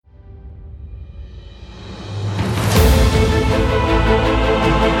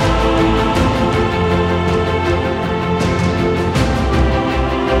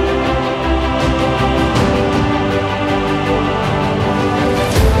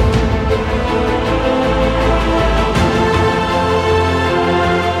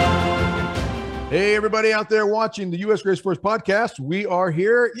everybody out there watching the U.S. Grace Force podcast. We are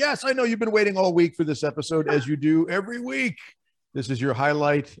here. Yes, I know you've been waiting all week for this episode, as you do every week. This is your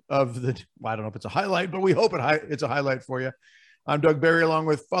highlight of the, I don't know if it's a highlight, but we hope it's a highlight for you. I'm Doug Barry, along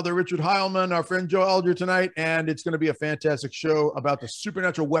with Father Richard Heilman, our friend Joe Alger tonight, and it's going to be a fantastic show about the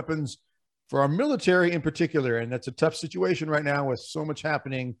supernatural weapons for our military in particular. And that's a tough situation right now with so much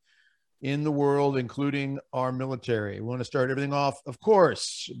happening in the world, including our military. We want to start everything off, of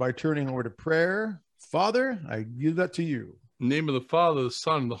course, by turning over to prayer. Father, I give that to you. In the name of the Father, the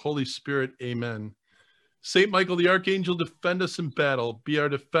Son, and the Holy Spirit, amen. Saint Michael the Archangel, defend us in battle. Be our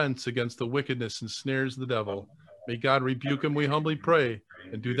defense against the wickedness and snares of the devil. May God rebuke him, we humbly pray.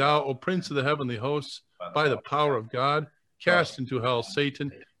 And do thou, O Prince of the heavenly hosts, by the power of God, cast into hell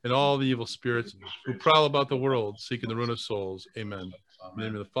Satan and all the evil spirits who prowl about the world, seeking the ruin of souls. Amen. In the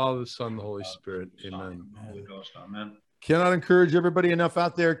name of the Father, the Son, and the Holy Spirit. Amen. Amen. Cannot encourage everybody enough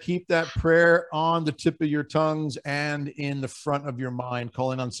out there. Keep that prayer on the tip of your tongues and in the front of your mind,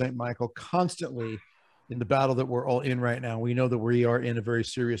 calling on St. Michael constantly in the battle that we're all in right now. We know that we are in a very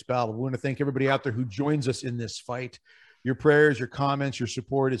serious battle. We want to thank everybody out there who joins us in this fight. Your prayers, your comments, your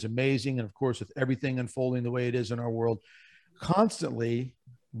support is amazing. And of course, with everything unfolding the way it is in our world, constantly,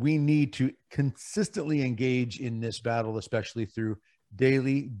 we need to consistently engage in this battle, especially through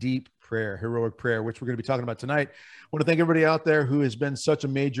daily deep prayer, heroic prayer, which we're going to be talking about tonight. I want to thank everybody out there who has been such a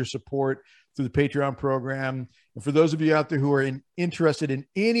major support through the Patreon program. And for those of you out there who are interested in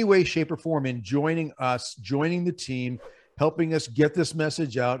any way, shape, or form in joining us, joining the team, helping us get this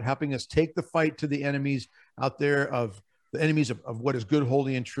message out, helping us take the fight to the enemies out there of the enemies of what is good,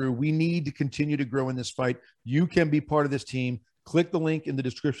 holy, and true. We need to continue to grow in this fight. You can be part of this team. Click the link in the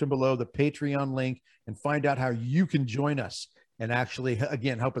description below, the Patreon link, and find out how you can join us and actually,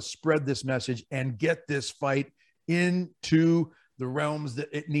 again, help us spread this message and get this fight into the realms that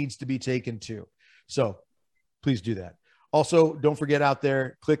it needs to be taken to. So please do that. Also, don't forget out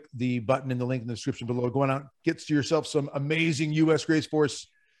there, click the button in the link in the description below. Go on out, get yourself some amazing U.S. Grace Force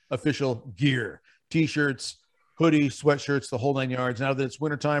official gear, T-shirts, hoodies, sweatshirts, the whole 9 yards. Now that it's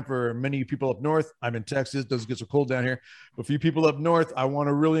wintertime for many people up north, I'm in Texas, it doesn't get so cold down here. But for you people up north, I want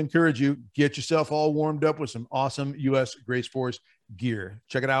to really encourage you, get yourself all warmed up with some awesome U.S. Grace Force gear.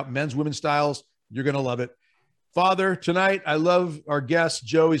 Check it out, men's, women's styles. You're going to love it. Father, tonight, I love our guest,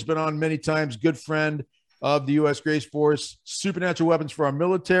 Joe. He's been on many times, good friend of the U.S. Grace Force, supernatural weapons for our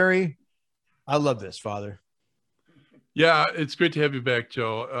military. I love this, Father. Yeah, it's great to have you back,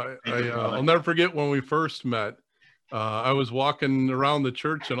 Joe. I'll never forget when we first met. I was walking around the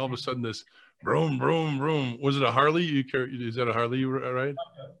church, and all of a sudden, this vroom, vroom, vroom. Was it a Harley? Is that a Harley you ride?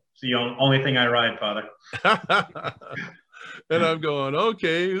 It's the only thing I ride, Father. And I'm going,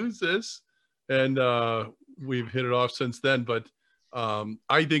 okay, who's this? And we've hit it off since then. But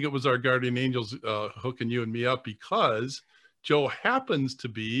I think it was our guardian angels hooking you and me up, because Joe happens to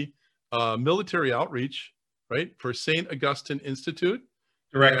be military outreach, right, for St. Augustine Institute.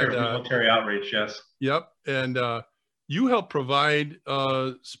 Director of military outreach, yes. Yep. And you help provide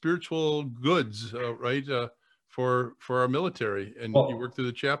spiritual goods, right, for our military, and you work through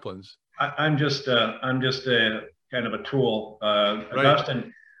the chaplains. I'm just a kind of a tool.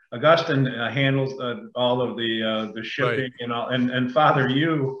 Right. Augustine handles all of the shipping, Right. and all. And Father,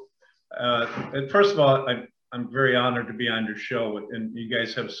 you first of all, I'm very honored to be on your show, and you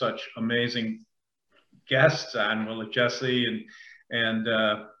guys have such amazing guests on, with Jesse and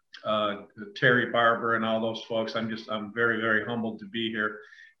Terry Barber and all those folks. I'm very, very humbled to be here.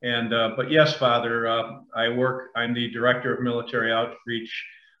 And but yes, Father, I'm the director of military outreach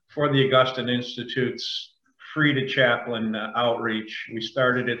for the Augustine Institute's free to chaplain outreach. We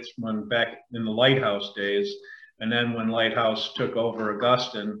started it back in the Lighthouse days, and then when Lighthouse took over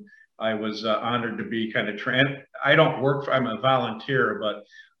Augustine, I was honored to be kind of I don't work I'm a volunteer, but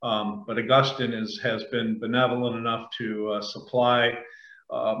Augustine has been benevolent enough to supply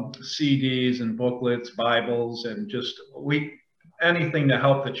CDs and booklets, Bibles, and just anything to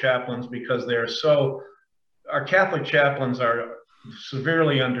help the chaplains, because our Catholic chaplains are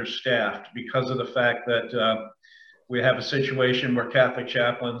severely understaffed because of the fact that we have a situation where Catholic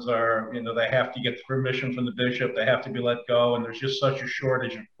chaplains are, they have to get the permission from the bishop, they have to be let go, and there's just such a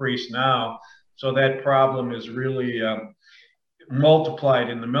shortage of priests now. So that problem is really multiplied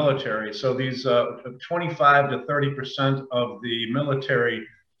in the military. So these 25 to 30% of the military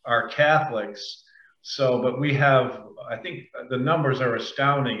are Catholics. So, but we have, I think the numbers are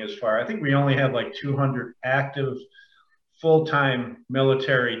astounding I think we only have like 200 active full-time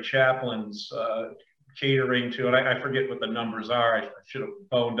military chaplains catering to, and I forget what the numbers are. I should have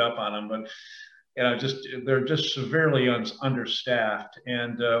boned up on them, but they're just severely understaffed.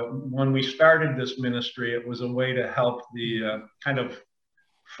 And when we started this ministry, it was a way to help the kind of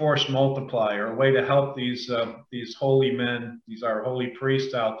force multiplier, a way to help these holy men, these our holy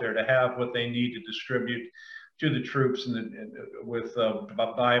priests out there, to have what they need to distribute to the troops with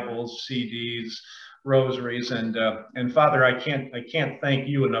Bibles, CDs, rosaries, and Father, I can't thank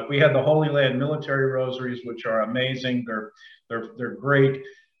you enough. We had the Holy Land military rosaries, which are amazing. They're great.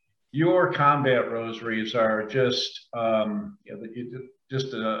 Your combat rosaries are just another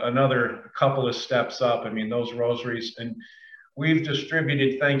couple of steps up. I mean, those rosaries, and we've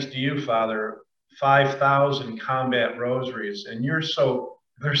distributed, thanks to you, Father, 5,000 combat rosaries, and they're so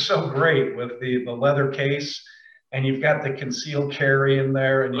great with the leather case, and you've got the concealed carry in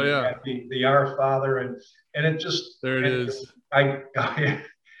there, and you've got the Our Father, and it just there it is.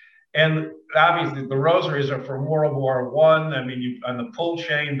 And obviously the rosaries are from World War I. I mean, on the pull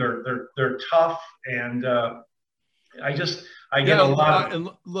chain, they're tough, and I get a lot. And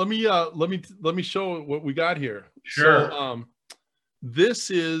let me show what we got here. Sure. So, this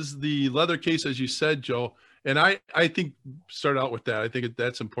is the leather case, as you said, Joe. And I think start out with that. I think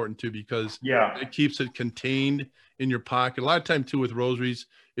that's important too, because it keeps it contained in your pocket. A lot of time too with rosaries,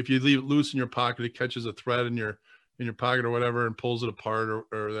 if you leave it loose in your pocket, it catches a thread in your pocket or whatever and pulls it apart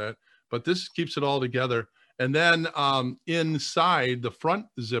or that. But this keeps it all together. And then inside the front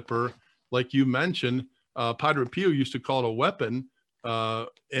zipper, like you mentioned, Padre Pio used to call it a weapon.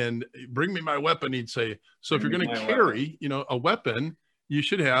 And bring me my weapon, he'd say. So if you're going to carry, a weapon, you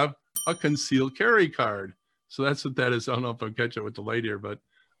should have a concealed carry card. So that's what that is. I don't know if I'll catch it with the light here, but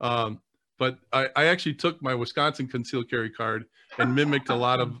I actually took my Wisconsin concealed carry card and mimicked a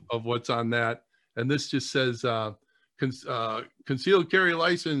lot of what's on that. And this just says concealed carry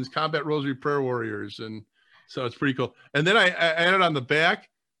license, Combat Rosary Prayer Warriors. And so it's pretty cool. And then I added on the back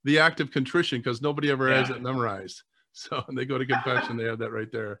the act of contrition, because nobody ever has it memorized. So they go to confession, they have that right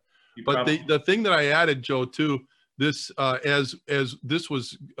there. But the thing that I added, Joe, too, this as this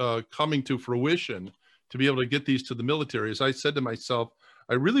was coming to fruition, to be able to get these to the military, as I said to myself,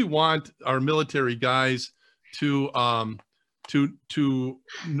 I really want our military guys to know,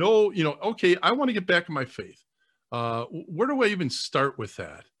 okay, I want to get back in my faith. Where do I even start with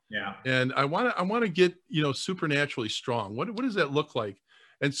that? Yeah. And I want to get, supernaturally strong. What does that look like?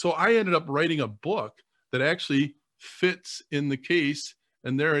 And so I ended up writing a book that actually fits in the case,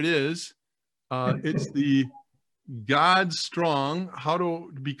 and there it is. It's the God Strong, How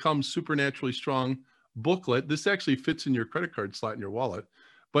to Become Supernaturally Strong booklet. This actually fits in your credit card slot in your wallet.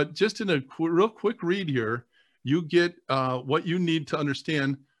 But just in a real quick read here, you get what you need to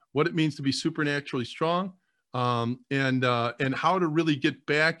understand what it means to be supernaturally strong, and how to really get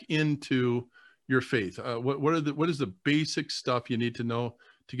back into your faith. What is the basic stuff you need to know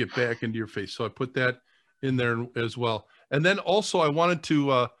to get back into your faith? So I put that in there as well. And then also I wanted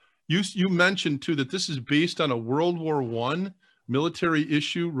to, you mentioned too, that this is based on a World War I military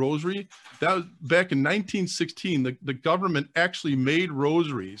issue rosary. That was back in 1916, the government actually made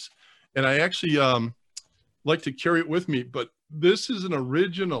rosaries. And I actually like to carry it with me, but this is an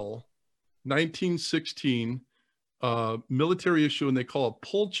original 1916 military issue, and they call it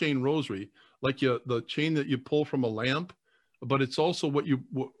pull chain rosary, like the chain that you pull from a lamp, but it's also what you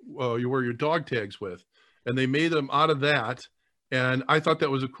wear your dog tags with. And they made them out of that. And I thought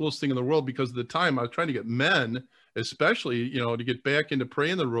that was the coolest thing in the world, because at the time I was trying to get men, especially, to get back into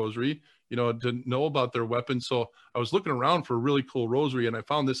praying the rosary, to know about their weapons. So I was looking around for a really cool rosary, and I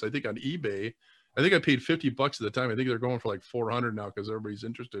found this, I think, on eBay. I think I paid $50 at the time. I think they're going for like 400 now, because everybody's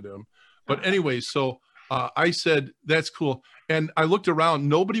interested in them. But anyway, so I said, that's cool. And I looked around,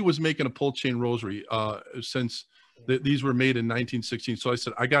 nobody was making a pull chain rosary since these were made in 1916. So I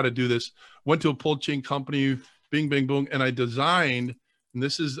said, I got to do this. Went to a pull chain company, bing, bing, boom. And I designed, and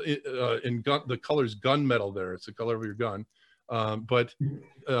this is the color's gunmetal there. It's the color of your gun. And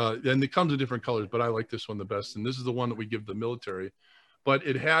it comes in different colors, but I like this one the best. And this is the one that we give the military. But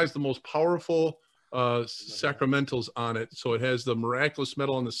it has the most powerful sacramentals on it. So it has the miraculous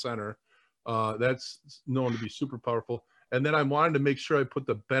medal in the center. That's known to be super powerful. And then I wanted to make sure I put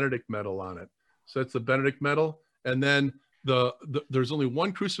the Benedict medal on it. So that's the Benedict medal. And then there's only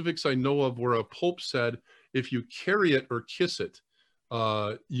one crucifix I know of where a pope said, if you carry it or kiss it,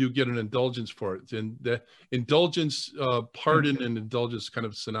 you get an indulgence for it. And the indulgence, pardon and indulgence kind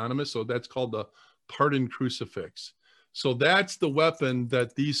of synonymous. So that's called the pardon crucifix. So that's the weapon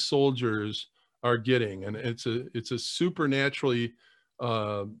that these soldiers are getting. And it's a supernaturally,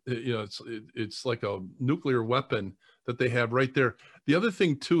 it's like a nuclear weapon that they have right there. The other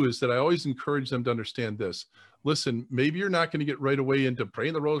thing too is that I always encourage them to understand this. listen, maybe you're not going to get right away into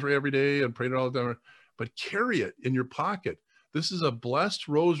praying the rosary every day and praying it all the time, but carry it in your pocket. This is a blessed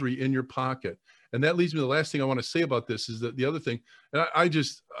rosary in your pocket. And that leads me to the last thing I want to say about this is that the other thing,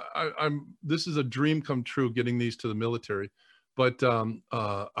 and this is a dream come true, getting these to the military, but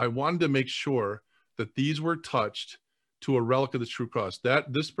I wanted to make sure that these were touched to a relic of the True Cross.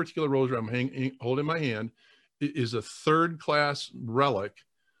 This particular rosary I'm holding in my hand is a third-class relic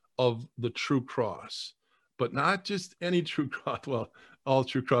of the True Cross, but not just any True Cross. Well, all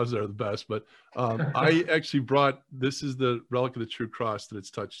True Crosses are the best, but I actually this is the relic of the True Cross that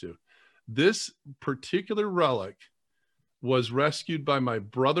it's touched to. This particular relic was rescued by my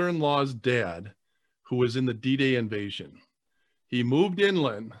brother-in-law's dad, who was in the D-Day invasion. He moved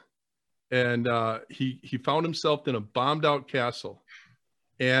inland, and he found himself in a bombed-out castle,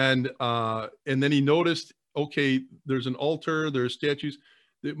 and then he noticed, okay, there's an altar, there's statues.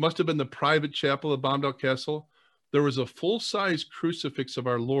 It must have been the private chapel of bombed-out castle. There was a full-size crucifix of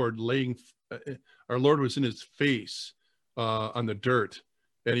our Lord laying. Our Lord was in his face on the dirt,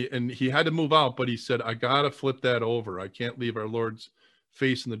 and he had to move out, but he said, I gotta flip that over. I can't leave our Lord's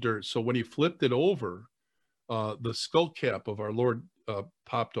face in the dirt. So when he flipped it over, the skull cap of our Lord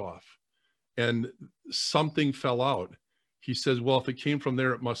popped off, and something fell out. He says, well, if it came from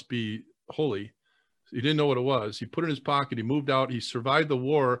there, it must be holy. He didn't know what it was. He put it in his pocket. He moved out. He survived the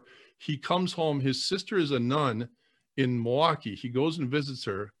war. He comes home. His sister is a nun in Milwaukee. He goes and visits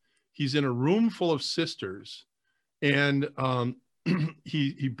her. He's in a room full of sisters, and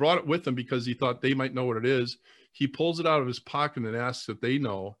he brought it with him because he thought they might know what it is. He pulls it out of his pocket and asks if they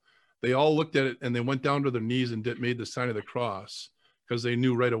know. They all looked at it, and they went down to their knees and made the sign of the cross, because they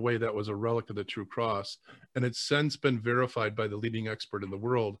knew right away that was a relic of the True Cross. And it's since been verified by the leading expert in the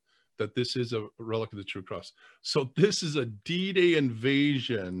world that this is a relic of the True Cross. So this is a D-Day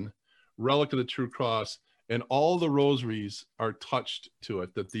invasion relic of the True Cross, and all the rosaries are touched to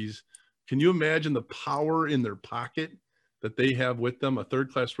it. Can you imagine the power in their pocket that they have with them, a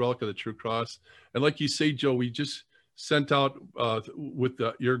third-class relic of the True Cross? And like you say, Joe, we just sent out, with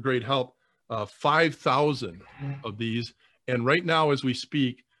your great help, 5,000 of these. And right now, as we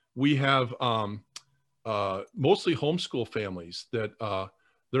speak, we have mostly homeschool families that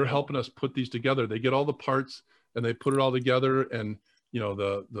they're helping us put these together. They get all the parts and they put it all together, and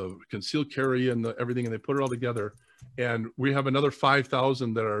the concealed carry and everything, and they put it all together. And we have another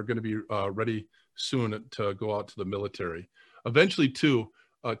 5,000 that are going to be ready soon to go out to the military. Eventually, too,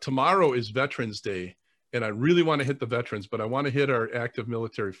 tomorrow is Veterans Day, and I really want to hit the veterans, but I want to hit our active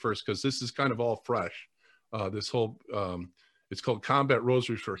military first, because this is kind of all fresh. This whole, it's called Combat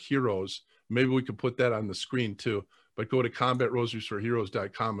Rosaries for Heroes. Maybe we could put that on the screen too, but go to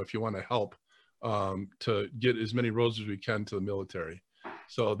combatrosariesforheroes.com if you want to help to get as many roses as we can to the military.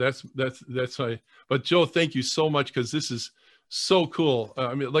 So that's why. But Joe, thank you so much, because this is so cool.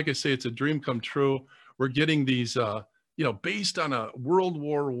 I mean, like I say, it's a dream come true. We're getting these, based on a World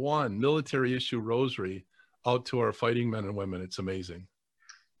War I military issue rosary out to our fighting men and women. It's amazing.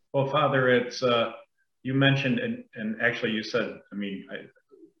 Well, Father, it's you mentioned, and actually you said,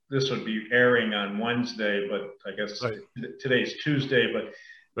 this would be airing on Wednesday, but I guess right. Today's Tuesday. But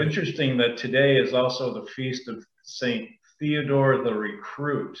right. Interesting that today is also the feast of Saint Theodore the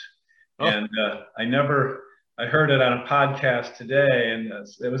Recruit. Oh. And I heard it on a podcast today, and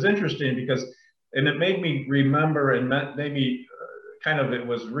it was interesting because, and it made me remember, and maybe kind of it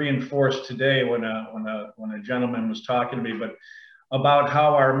was reinforced today when a gentleman was talking to me, but about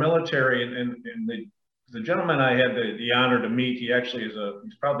how our military and the gentleman I had the honor to meet, he actually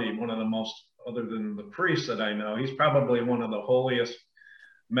he's probably one of the most, other than the priest that I know, he's probably one of the holiest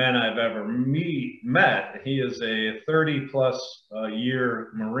men I've ever met. He is a 30-plus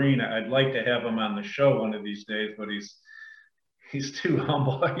year Marine. I'd like to have him on the show one of these days, but he's too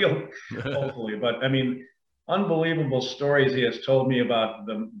humble, hopefully. But unbelievable stories he has told me about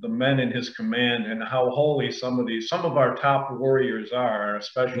the men in his command and how holy some of our top warriors are, our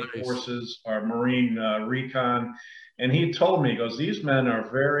special forces, our Marine recon. And he told me, he goes, these men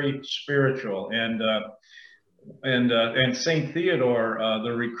are very spiritual. And Saint Theodore,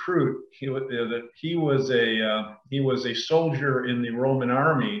 the recruit, he was a soldier in the Roman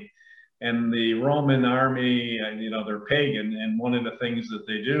army. And the Roman army, they're pagan. And one of the things that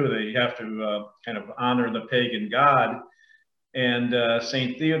they do, they have to kind of honor the pagan god. And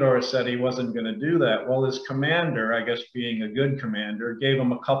St. Theodore said he wasn't going to do that. Well, his commander, I guess being a good commander, gave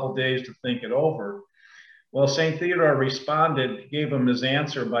him a couple days to think it over. Well, St. Theodore responded, gave him his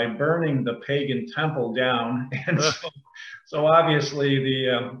answer by burning the pagan temple down. And so obviously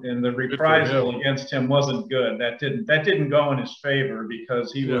the reprisal against him wasn't good. That didn't go in his favor,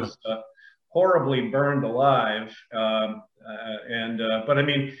 because he was horribly burned alive. But I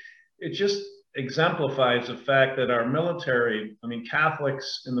mean, it just exemplifies the fact that our military, I mean,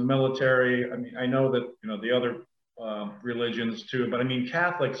 Catholics in the military, I mean, I know that, you know, the other religions too, but I mean,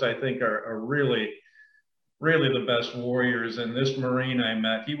 Catholics, I think, are really, really the best warriors. And this Marine I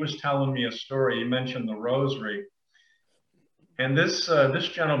met, he was telling me a story. He mentioned the Rosary. And this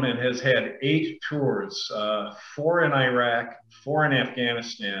gentleman has had 8 tours, 4 in Iraq, 4 in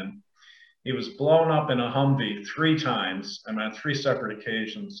Afghanistan. He was blown up in a Humvee 3 times, I mean, on 3 separate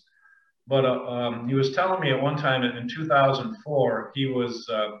occasions. But he was telling me at one time in 2004, he was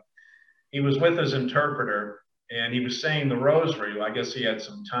with his interpreter, and he was saying the Rosary. Well, I guess he had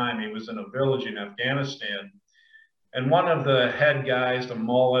some time. He was in a village in Afghanistan, and one of the head guys, the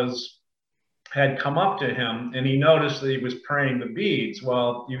mullahs, had come up to him, and he noticed that he was praying the beads.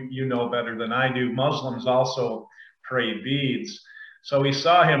 Well, you know better than I do. Muslims also pray beads. So he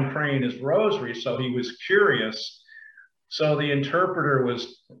saw him praying his Rosary, so he was curious. So the interpreter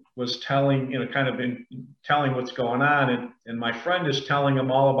was telling, you know, kind of telling what's going on, and my friend is telling him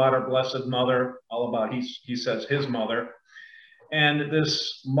all about our Blessed Mother, all about, he says, his mother. And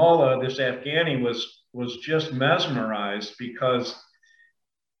this mullah, this Afghani, was just mesmerized, because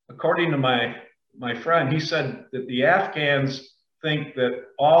according to my friend, he said that the Afghans think that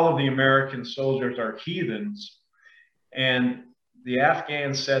all of the American soldiers are heathens, and the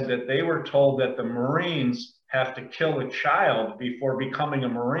Afghans said that they were told that the Marines have to kill a child before becoming a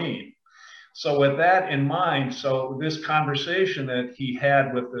Marine. So with that in mind, so this conversation that he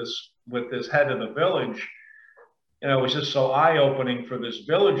had with this head of the village, you know, it was just so eye-opening for this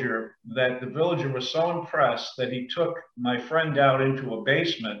villager, that the villager was so impressed that he took my friend out into a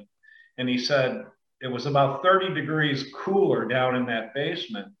basement, and he said it was about 30 degrees cooler down in that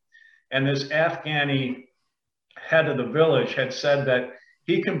basement. And this Afghani head of the village had said that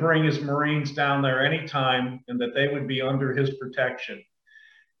he can bring his Marines down there anytime, and that they would be under his protection.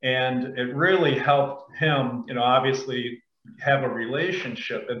 And it really helped him, you know, obviously have a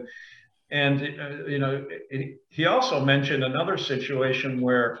relationship. And you know, he also mentioned another situation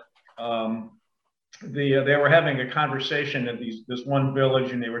where they were having a conversation at this one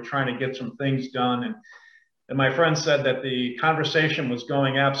village, and they were trying to get some things done. And my friend said that the conversation was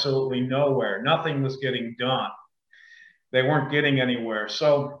going absolutely nowhere. Nothing was getting done. They weren't getting anywhere.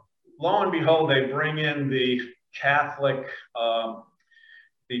 So lo and behold, they bring in the Catholic,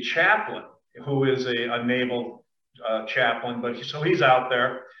 the chaplain, who is a naval chaplain, but so he's out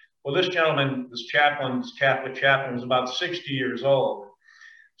there. Well, this gentleman, this Catholic chaplain, was about 60 years old.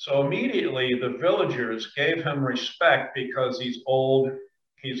 So immediately the villagers gave him respect, because he's old,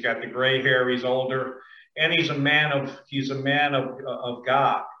 he's got the gray hair, he's older, and he's a man of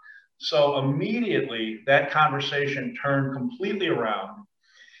God. So immediately that conversation turned completely around.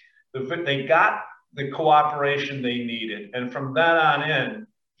 They got the cooperation they needed. And from then on in,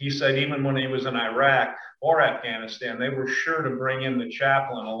 he said, even when he was in Iraq or Afghanistan, they were sure to bring in the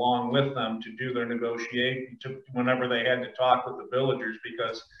chaplain along with them to do their negotiation, whenever they had to talk with the villagers,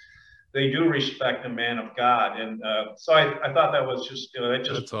 because they do respect a man of God. And so I thought that was just, you know,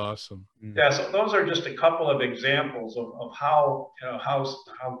 that's awesome. Yeah, so those are just a couple of examples of how, you know,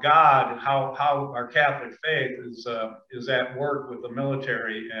 how God and how our Catholic faith is at work with the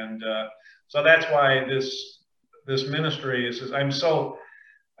military. And so that's why this ministry is, I'm so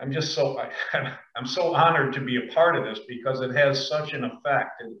honored to be a part of this, because it has such an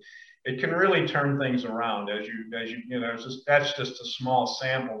effect. And it can really turn things around, as you know. That's just a small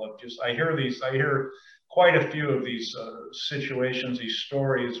sample of just. I hear quite a few of these situations, these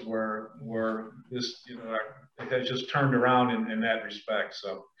stories where this, you know, it has just turned around in that respect.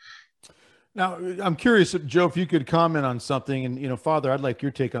 So. Now, I'm curious, Joe, if you could comment on something, and, you know, Father, I'd like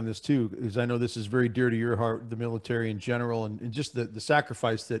your take on this too, because I know this is very dear to your heart, the military in general, and just the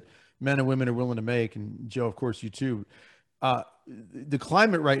sacrifice that men and women are willing to make. And Joe, of course, you too. The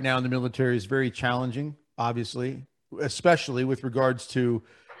climate right now in the military is very challenging, obviously, especially with regards to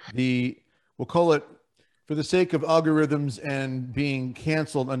we'll call it, for the sake of algorithms and being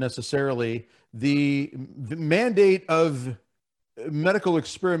canceled unnecessarily, the mandate of medical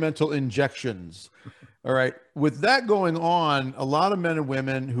experimental injections. All right. With that going on, a lot of men and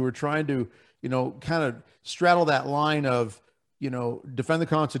women who are trying to, you know, kind of straddle that line of, you know, defend the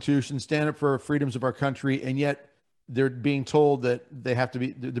Constitution, stand up for freedoms of our country, and yet they're being told that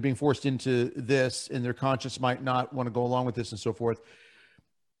they're being forced into this, and their conscience might not want to go along with this, and so forth.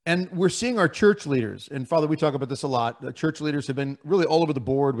 And we're seeing our church leaders, and Father, we talk about this a lot. The church leaders have been really all over the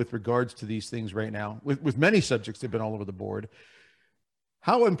board with regards to these things right now. With many subjects, they've been all over the board.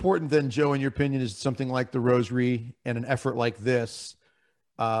 How important then, Joe, in your opinion, is something like the Rosary and an effort like this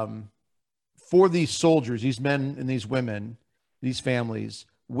for these soldiers, these men and these women, these families,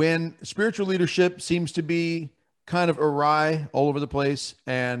 when spiritual leadership seems to be kind of awry all over the place,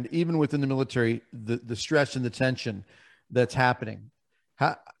 and even within the military, the stress and the tension that's happening?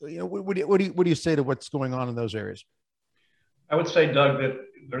 How, what do you say to what's going on in those areas? I would say, Doug, that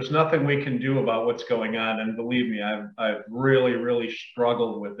there's nothing we can do about what's going on. And believe me, I've really, really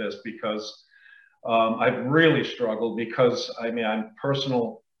struggled with this because I've really struggled because I mean,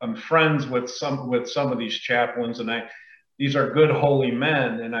 I'm friends with some of these chaplains, and these are good, holy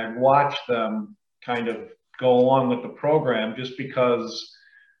men, and I've watched them kind of go along with the program just because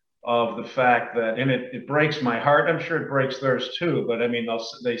of the fact that, and it breaks my heart. I'm sure it breaks theirs too, but I mean,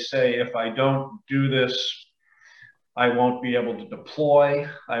 they say, if I don't do this, I won't be able to deploy.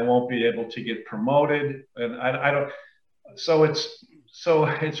 I won't be able to get promoted. And I don't, so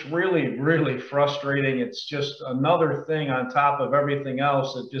it's really, really frustrating. It's just another thing on top of everything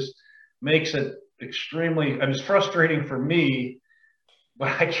else that just makes it extremely, and it's frustrating for me, but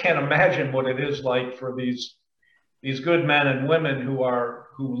I can't imagine what it is like for these good men and women who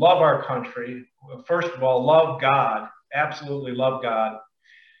love our country. First of all, love God, absolutely love God,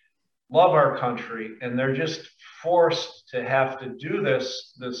 love our country, and they're just forced to have to do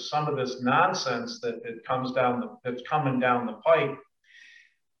some of this nonsense that's coming down the pipe.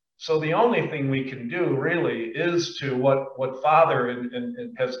 So the only thing we can do really is to what Father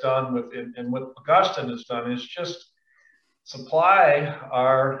and has done and what Augustine has done is just supply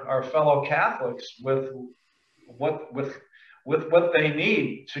our fellow Catholics with what they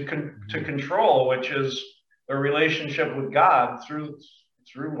need to control, which is their relationship with God through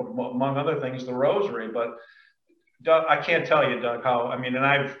among other things the Rosary. But Doug, I can't tell you, Doug, how, I mean,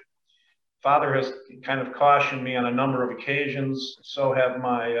 and Father has kind of cautioned me on a number of occasions, so have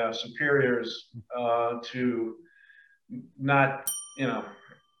my superiors, to not,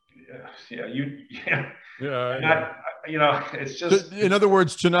 it's just. In other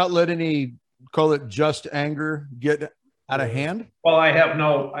words, to not let any, call it just anger, get out of hand? Well, I have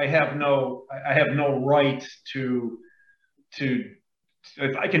no right to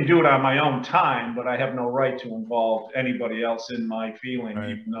I can do it on my own time, but I have no right to involve anybody else in my feeling, right.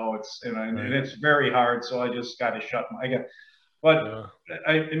 Even though and it's very hard. So I just got to shut but yeah.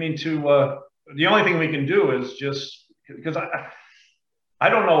 I mean, the only thing we can do is just, because I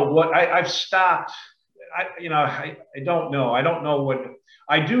don't know what I've stopped. I don't know. I don't know what,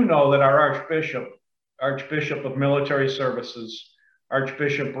 I do know that our Archbishop of Military Services,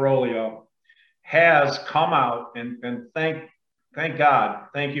 Archbishop Broglio, has come out and thank God.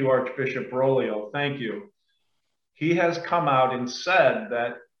 Thank you, Archbishop Broglio. Thank you. He has come out and said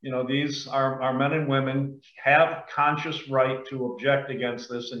that, these are men and women have conscious right to object against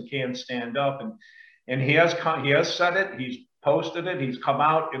this and can stand up. And he has said it. He's posted it. He's come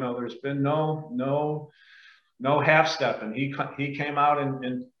out. There's been no half step. And he came out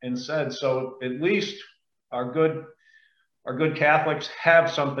and said, so at least our good Catholics have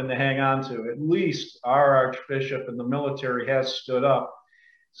something to hang on to. At least our Archbishop in the military has stood up.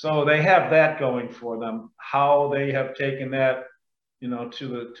 So they have that going for them. How they have taken that,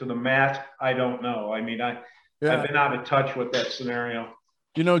 to the mat, I don't know. I mean, I've been out of touch with that scenario.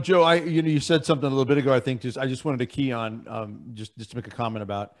 Joe, you said something a little bit ago, I think I just wanted to key on, just to make a comment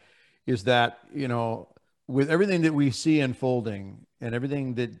about, is that, with everything that we see unfolding and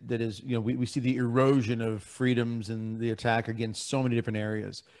everything that is, we see the erosion of freedoms and the attack against so many different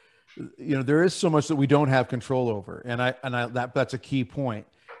areas. There is so much that we don't have control over. And that's a key point.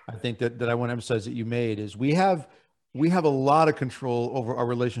 I think that I want to emphasize that you made is we have a lot of control over our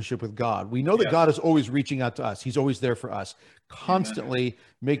relationship with God. We know that God is always reaching out to us. He's always there for us, constantly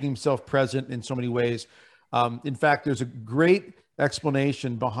making himself present in so many ways. In fact, there's a great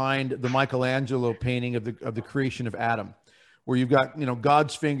explanation behind the Michelangelo painting of the creation of Adam, where you've got,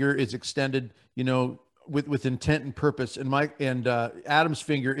 God's finger is extended, with intent and purpose, and Adam's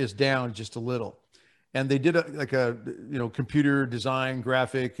finger is down just a little. And they did a computer design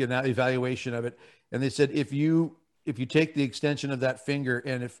graphic and evaluation of it. And they said, if you take the extension of that finger,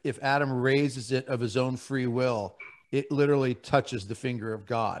 and if Adam raises it of his own free will, it literally touches the finger of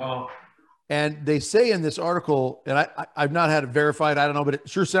God. Oh. And they say in this article, and I've not had it verified, I don't know, but it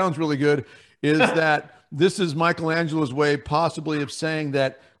sure sounds really good, is that this is Michelangelo's way possibly of saying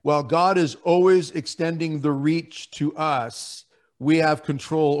that while God is always extending the reach to us, we have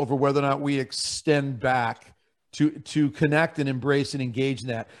control over whether or not we extend back to connect and embrace and engage in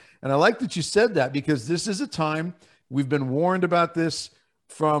that. And I like that you said that, because this is a time, we've been warned about this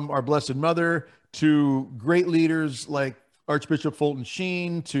from our Blessed Mother to great leaders like Archbishop Fulton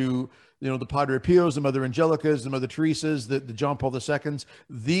Sheen to, the Padre Pios, the Mother Angelicas, the Mother Teresas, the John Paul IIs,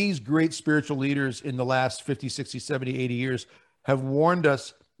 these great spiritual leaders in the last 50, 60, 70, 80 years have warned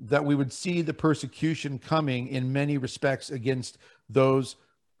us that we would see the persecution coming in many respects against those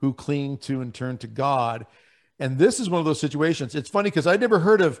who cling to and turn to God. And this is one of those situations. It's funny because I never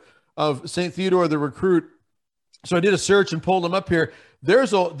heard of St. Theodore the Recruit. So I did a search and pulled him up here.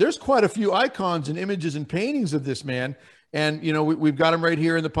 There's quite a few icons and images and paintings of this man. And, we've got him right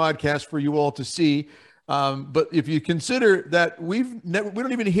here in the podcast for you all to see. But if you consider that we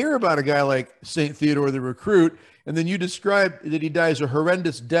don't even hear about a guy like St. Theodore the Recruit, and then you describe that he dies a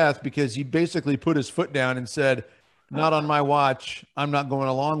horrendous death because he basically put his foot down and said, not on my watch, I'm not going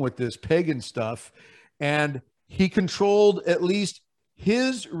along with this pagan stuff. And he controlled at least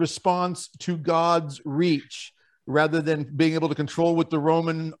his response to God's reach rather than being able to control what the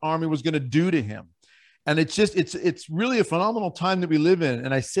Roman army was going to do to him. And it's really a phenomenal time that we live in.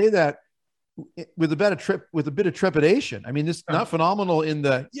 And I say that with a bit of trepidation. I mean, this is not phenomenal in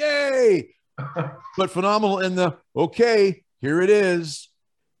the yay, but phenomenal in the, okay, here it is.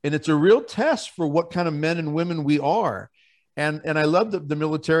 And it's a real test for what kind of men and women we are. And I love the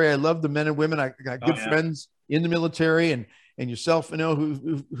military. I love the men and women. I got good friends in the military and yourself,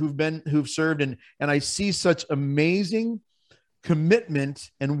 who've served. And I see such amazing commitment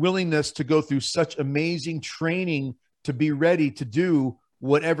and willingness to go through such amazing training to be ready to do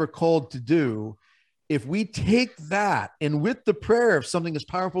whatever called to do. If we take that and with the prayer of something as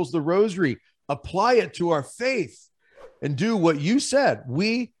powerful as the rosary, apply it to our faith and do what you said,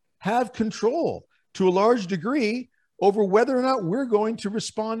 we have control to a large degree over whether or not we're going to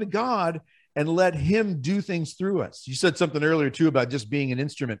respond to God and let him do things through us. You said something earlier too about just being an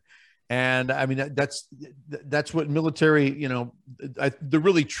instrument. And I mean, that's what military, the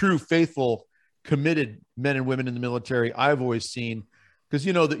really true, faithful, committed men and women in the military I've always seen. Because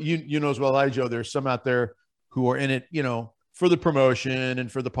that you know as well, I, Joe, there's some out there who are in it, for the promotion and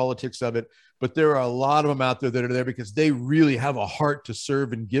for the politics of it. But there are a lot of them out there that are there because they really have a heart to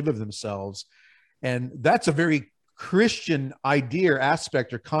serve and give of themselves. And that's a very Christian idea or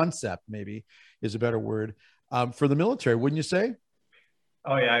aspect or concept, maybe is a better word, for the military, wouldn't you say?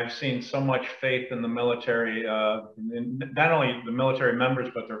 Oh yeah, I've seen so much faith in the military, not only the military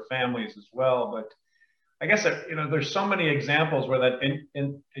members, but their families as well. But I guess there's so many examples where that,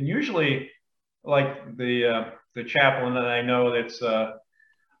 and usually, like the chaplain that I know that's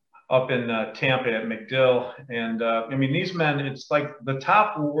up in Tampa at MacDill, and I mean these men, it's like the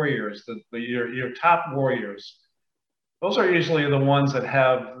top warriors, your top warriors. Those are usually the ones that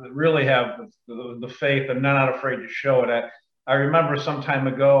really have the faith and they're not afraid to show it. I remember some time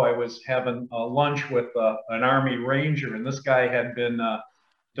ago, I was having a lunch with an Army Ranger, and this guy had been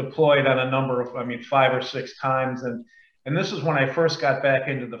deployed on a number of, 5 or 6 times. And this is when I first got back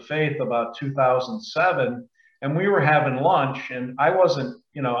into the faith about 2007. And we were having lunch, and I wasn't,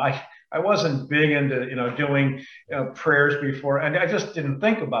 I wasn't big into, doing prayers before, and I just didn't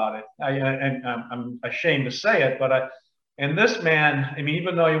think about it. And I'm ashamed to say it, but and this man,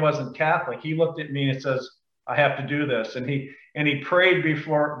 even though he wasn't Catholic, he looked at me and says, I have to do this. And he prayed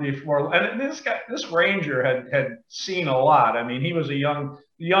before, and this Ranger had seen a lot. He was a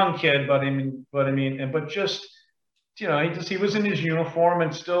young kid, but just, he was in his uniform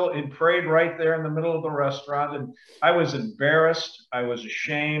and still he prayed right there in the middle of the restaurant. And I was embarrassed, I was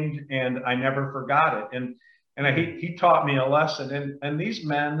ashamed, and I never forgot it. And he taught me a lesson. And these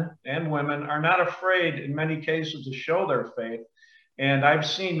men and women are not afraid in many cases to show their faith. And I've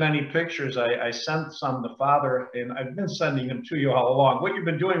seen many pictures. I sent some to Father, and I've been sending them to you all along. What you've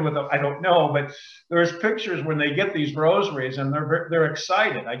been doing with them, I don't know, but there's pictures when they get these rosaries, and they're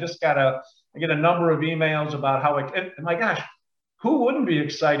excited. I get a number of emails about how and my gosh, who wouldn't be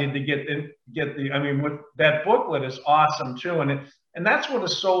excited to get that booklet is awesome too, and that's what a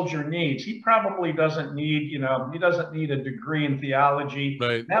soldier needs. He probably doesn't need, he doesn't need a degree in theology.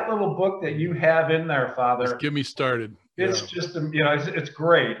 Right. That little book that you have in there, Father. Just get me started. It's just, it's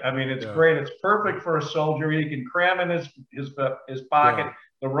great. It's great. It's perfect for a soldier. He can cram in his pocket. Yeah.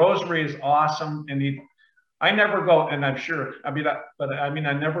 The rosary is awesome. And I never go, and I'm sure, I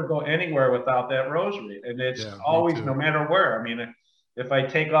never go anywhere without that rosary. And it's always, no matter where. If I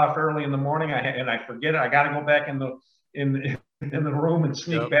take off early in the morning and I forget it, I got to go back in the room and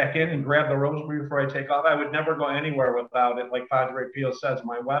sneak back in and grab the rosary before I take off. I would never go anywhere without it. Like Padre Pio says,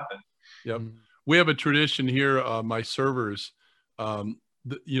 my weapon. Yep. We have a tradition here, my servers,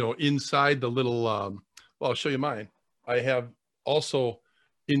 inside the little, I'll show you mine. I have also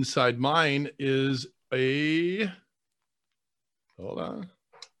inside mine is hold on,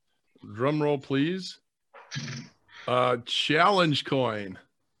 drum roll, please. Challenge coin.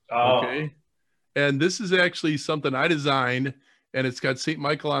 Oh. Okay. And this is actually something I designed, and it's got St.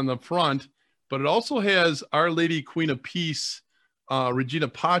 Michael on the front, but it also has Our Lady Queen of Peace, Regina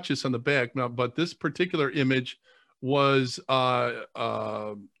Pacis on the back. Now, but this particular image was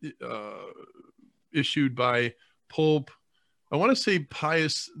issued by Pope, I want to say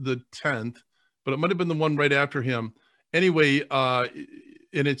Pius X, but it might have been the one right after him. Anyway, and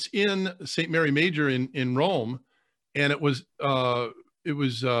it's in St. Mary Major in Rome, and it was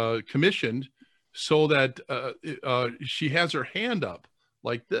commissioned so that she has her hand up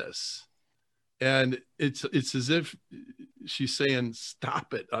like this, and it's as if she's saying,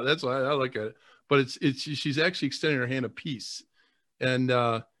 "Stop it." That's why I look at it. But she's actually extending her hand of peace, and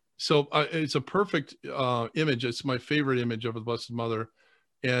so it's a perfect image. It's my favorite image of the Blessed Mother,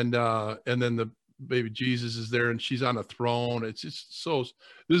 and then the baby Jesus is there, and she's on a throne. It's just so.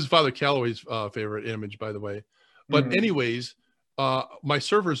 This is Father Calloway's favorite image, by the way. But anyways, my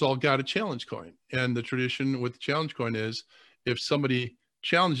servers all got a challenge coin, and the tradition with the challenge coin is if somebody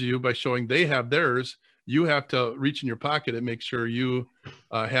challenges you by showing they have theirs, you have to reach in your pocket and make sure you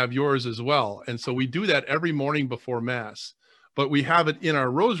have yours as well. And so we do that every morning before Mass, but we have it in our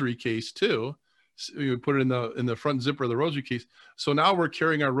rosary case too. So we put it in the front zipper of the rosary case. So now we're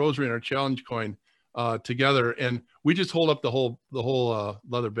carrying our rosary and our challenge coin together, and we just hold up the whole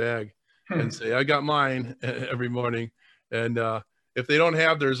leather bag and say, "I got mine," every morning. And if they don't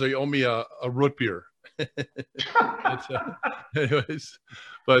have theirs, they owe me a root beer. Anyways,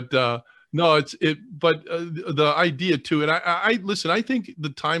 but no, but the idea too, and I listen, I think the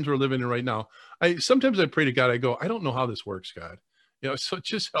times we're living in right now, sometimes I pray to God, I go, I don't know how this works, God, so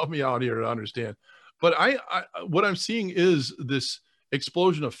just help me out here to understand. But what I'm seeing is this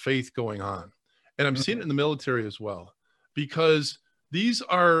explosion of faith going on, and I'm seeing it in the military as well, because these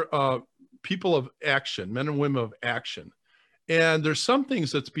are people of action, men and women of action. And there's some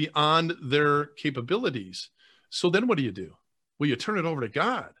things that's beyond their capabilities. So then what do? Well, you turn it over to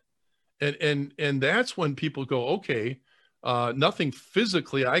God. And that's when people go, okay, nothing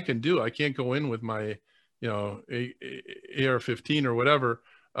physically I can do. I can't go in with my, AR-15 or whatever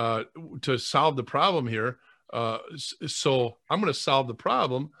to solve the problem here. So I'm going to solve the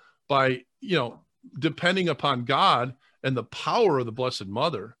problem by, depending upon God and the power of the Blessed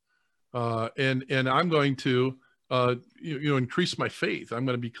Mother. And I'm going to, increase my faith. I'm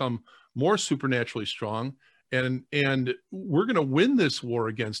going to become more supernaturally strong, and we're going to win this war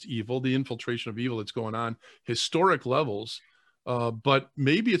against evil, the infiltration of evil that's going on, historic levels. But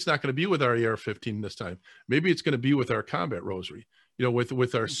maybe it's not going to be with our AR-15 this time. Maybe it's going to be with our combat rosary,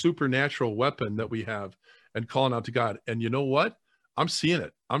 with our supernatural weapon that we have, and calling out to God. And you know what? I'm seeing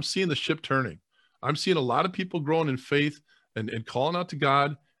it. I'm seeing the ship turning. I'm seeing a lot of people growing in faith and calling out to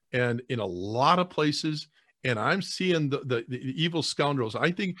God, and in a lot of places. And I'm seeing the evil scoundrels.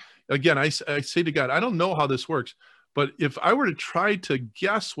 I think, again, I say to God, I don't know how this works, but if I were to try to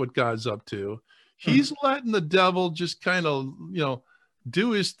guess what God's up to, he's letting the devil just kind of, do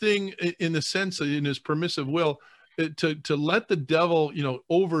his thing in the sense, in his permissive will, to let the devil,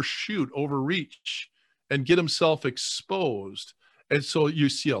 overreach and get himself exposed. And so you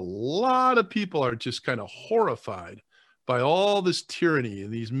see a lot of people are just kind of horrified by all this tyranny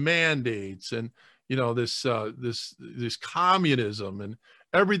and these mandates and, this communism and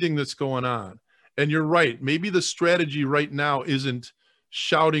everything that's going on. And you're right. Maybe the strategy right now isn't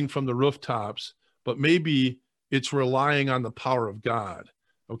shouting from the rooftops, but maybe it's relying on the power of God.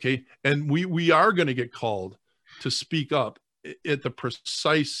 Okay. And we are going to get called to speak up at the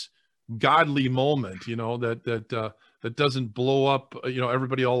precise godly moment, that doesn't blow up,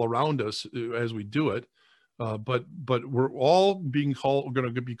 everybody all around us as we do it. But we're all going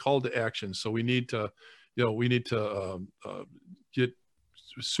to be called to action. So we need to, get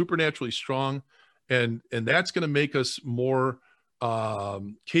supernaturally strong, and that's going to make us more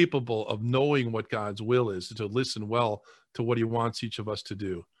capable of knowing what God's will is, to listen well to what he wants each of us to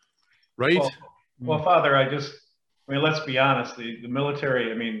do. Right? Well, Father, let's be honest. The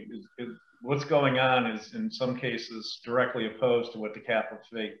military, what's going on is in some cases directly opposed to what the Catholic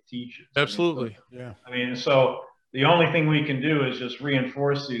faith teaches. Absolutely. So the only thing we can do is just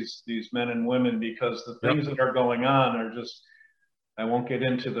reinforce these men and women, because the things that are going on are just, I won't get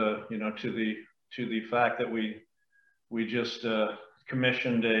into the, to the fact that we just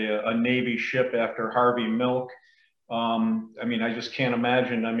commissioned a Navy ship after Harvey Milk. I just can't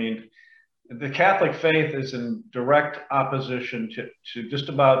imagine. The Catholic faith is in direct opposition to just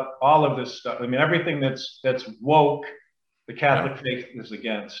about all of this stuff. Everything that's woke, the Catholic faith is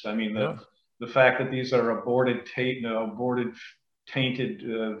against. The fact that these are aborted, tainted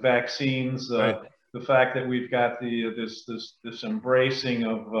vaccines, right. the fact that we've got this embracing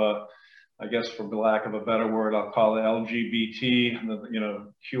of, I guess for lack of a better word, I'll call it LGBT,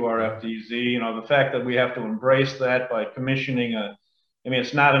 QRFDZ, the fact that we have to embrace that by commissioning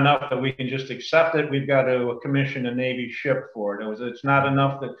it's not enough that we can just accept it. We've got to commission a Navy ship for it. It's not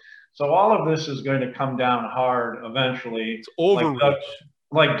enough so all of this is going to come down hard eventually. It's overreach.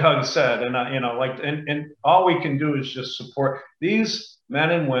 Like Doug said, and all we can do is just support these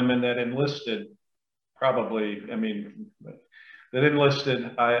men and women that enlisted. Many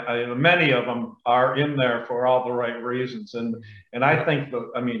of them are in there for all the right reasons, and I think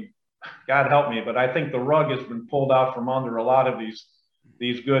God help me, but I think the rug has been pulled out from under a lot of these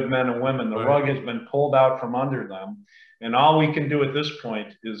good men and women. The rug has been pulled out from under them. And all we can do at this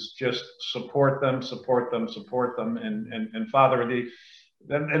point is just support them. And Father,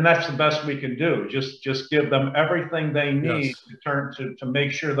 and that's the best we can do. Just give them everything they need to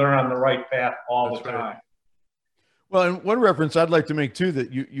make sure they're on the right path all the time. Right. Well, and one reference I'd like to make too,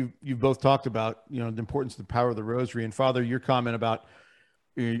 that you both talked about, the importance of the power of the rosary. And Father, your comment about,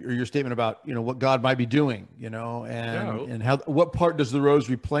 or your statement about, what God might be doing, and what part does the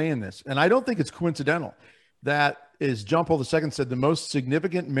rosary play in this? And I don't think it's coincidental that, as John Paul II said, the most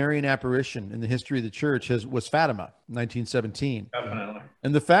significant Marian apparition in the history of the church was Fatima, 1917. Definitely.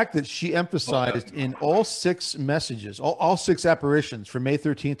 And the fact that she emphasized in all 6 messages, all 6 apparitions from May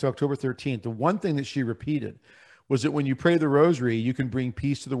 13th to October 13th, the one thing that she repeated was that when you pray the rosary, you can bring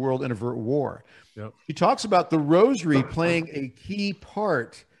peace to the world and avert war. Yep. He talks about the rosary playing a key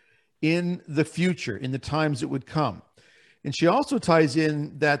part in the future, in the times that would come. And she also ties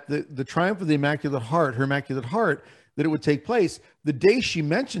in that the triumph of the Immaculate Heart, her Immaculate Heart, that it would take place. The day she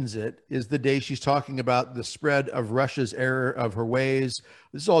mentions it is the day she's talking about the spread of Russia's error of her ways.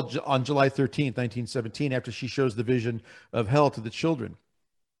 This is all on July 13th, 1917, after she shows the vision of hell to the children.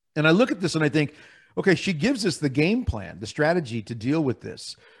 And I look at this and I think, okay, she gives us the game plan, the strategy to deal with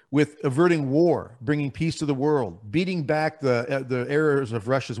this, with averting war, bringing peace to the world, beating back the errors of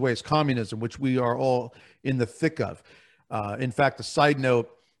Russia's ways, communism, which we are all in the thick of. In fact, a side note,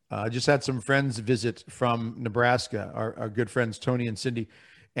 I just had some friends visit from Nebraska, our good friends, Tony and Cindy,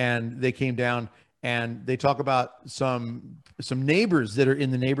 and they came down and they talk about some neighbors that are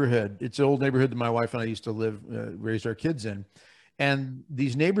in the neighborhood. It's an old neighborhood that my wife and I used to raise our kids in. And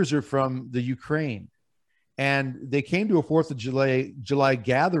these neighbors are from the Ukraine. And they came to a 4th of July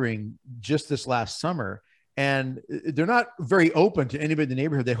gathering just this last summer. And they're not very open to anybody in the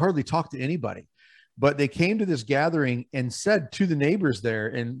neighborhood. They hardly talk to anybody. But they came to this gathering and said to the neighbors there,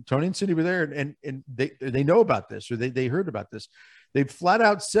 and Tony and Cindy were there, and they know about this, or they heard about this. They flat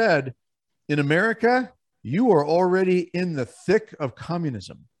out said, in America, you are already in the thick of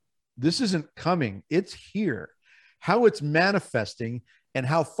communism. This isn't coming. It's here. How it's manifesting and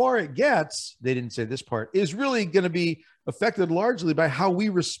how far it gets, they didn't say this part, is really going to be affected largely by how we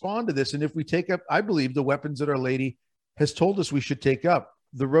respond to this. And if we take up, I believe, the weapons that Our Lady has told us we should take up,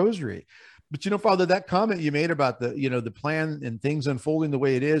 the rosary. But, Father, that comment you made about the plan and things unfolding the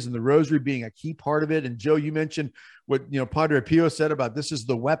way it is and the rosary being a key part of it. And Joe, you mentioned what, Padre Pio said about this is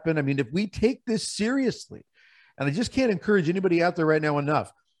the weapon. I mean, if we take this seriously, and I just can't encourage anybody out there right now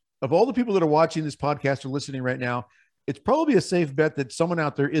enough, of all the people that are watching this podcast or listening right now, it's probably a safe bet that someone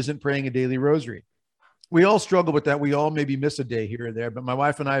out there isn't praying a daily rosary. We all struggle with that. We all maybe miss a day here or there, but my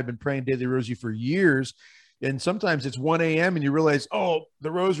wife and I have been praying daily rosary for years. And sometimes it's 1 a.m. and you realize, oh, the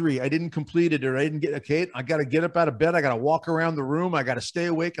rosary, I didn't complete it, or I didn't I got to get up out of bed. I got to walk around the room. I got to stay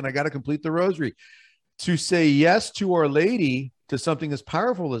awake and I got to complete the rosary. To say yes to Our Lady, to something as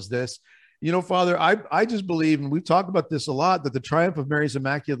powerful as this, Father, I just believe, and we've talked about this a lot, that the triumph of Mary's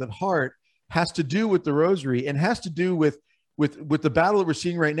Immaculate Heart has to do with the rosary and has to do with the battle that we're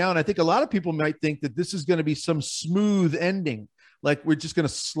seeing right now. And I think a lot of people might think that this is going to be some smooth ending, like we're just going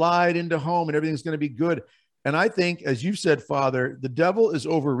to slide into home and everything's going to be good. And I think, as you've said, Father, the devil is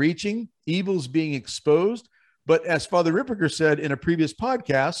overreaching, evil's being exposed. But as Father Ripperger said in a previous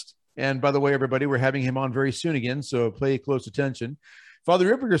podcast, and by the way, everybody, we're having him on very soon again, so pay close attention.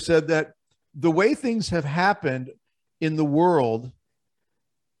 Father Ripperger said that the way things have happened in the world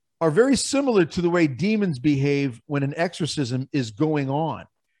are very similar to the way demons behave when an exorcism is going on.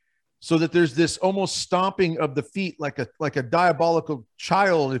 So that there's this almost stomping of the feet, like a diabolical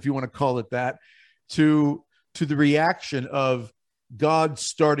child, if you want to call it that, to the reaction of God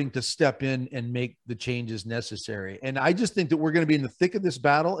starting to step in and make the changes necessary. And I just think that we're going to be in the thick of this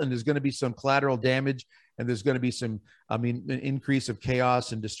battle, and there's going to be some collateral damage, and there's going to be some, an increase of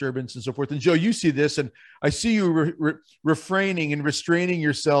chaos and disturbance and so forth. And Joe, you see this, and I see you refraining and restraining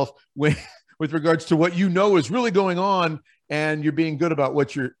yourself with regards to what is really going on. and you're being good about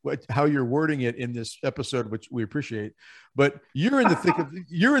how you're wording it in this episode, which we appreciate. But you're in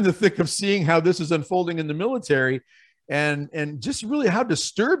the thick of seeing how this is unfolding in the military, and just really how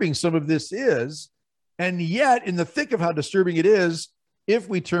disturbing some of this is. And yet, in the thick of how disturbing it is, if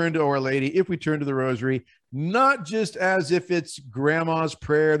we turn to Our Lady, if we turn to the Rosary, not just as if it's grandma's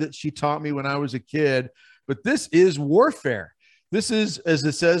prayer that she taught me when I was a kid, but this is warfare. This is, as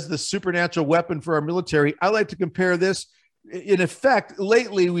it says, the supernatural weapon for our military. I like to compare this. In effect,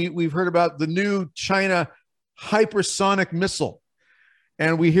 lately, we've heard about the new China hypersonic missile.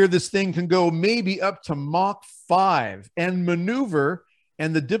 And we hear this thing can go maybe up to Mach 5 and maneuver.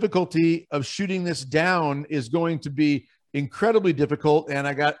 And the difficulty of shooting this down is going to be incredibly difficult. And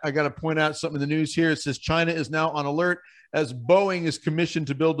I got to point out something in the news here. It says China is now on alert as Boeing is commissioned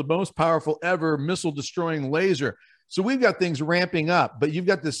to build the most powerful ever missile destroying laser. So we've got things ramping up, but you've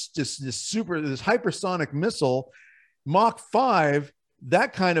got this hypersonic missile, Mach 5,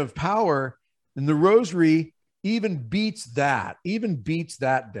 that kind of power, and the Rosary even beats that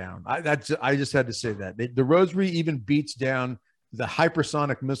down. I just had to say that. The Rosary even beats down the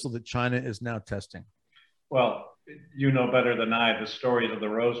hypersonic missile that China is now testing. Well, you know better than I, the stories of the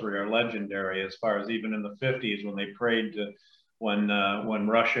Rosary are legendary, as far as even in the 50s when they prayed to, when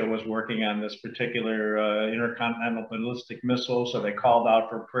Russia was working on this particular intercontinental ballistic missile. So they called out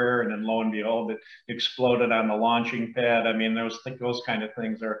for prayer, and then lo and behold, it exploded on the launching pad. I mean, those kind of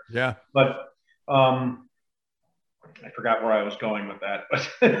things are. Yeah. But I forgot where I was going with that.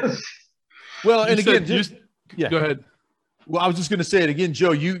 But well, and again, yeah. Go ahead. Well, I was just going to say it again,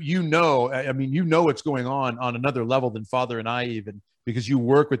 Joe. You know, I mean, you know what's going on another level than Father and I, even because you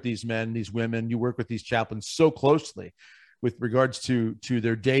work with these men, these women, you work with these chaplains so closely with regards to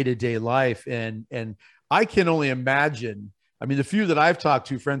their day-to-day life, and I can only imagine. I mean, the few that I've talked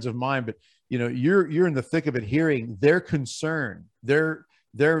to, friends of mine, but you know, you're in the thick of it, hearing their concern, their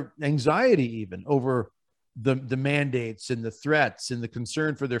anxiety, even over the mandates and the threats and the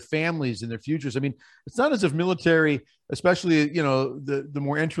concern for their families and their futures. I mean, it's not as if military, especially, you know, the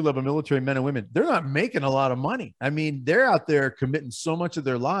more entry-level military men and women, they're not making a lot of money. I mean, they're out there committing so much of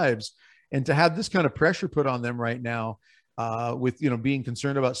their lives, and to have this kind of pressure put on them right now, with, you know, being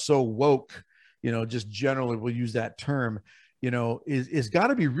concerned about so woke, you know, just generally we'll use that term, you know, is got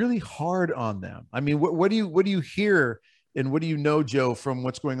to be really hard on them. I mean, what do you hear? And what do you know, Joe, from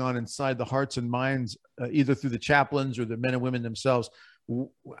what's going on inside the hearts and minds, either through the chaplains or the men and women themselves?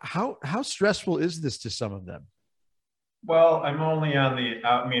 How stressful is this to some of them? Well, I'm only on the.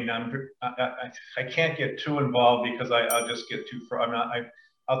 I mean, I can't get too involved because I'll just get too.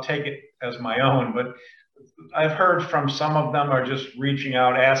 I'll take it as my own. But I've heard from some of them are just reaching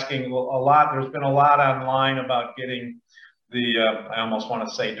out, asking a lot. There's been a lot online about getting the. I almost want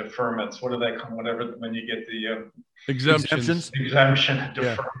to say deferments. What do they call whatever when you get the exemption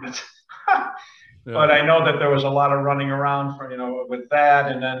deferment. Yeah. But I know that there was a lot of running around for, you know, with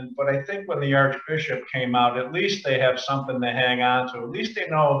that. And then, but I think when the Archbishop came out, at least they have something to hang on to. At least they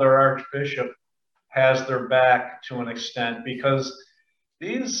know their Archbishop has their back to an extent, because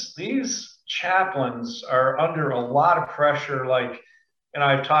these chaplains are under a lot of pressure. Like, and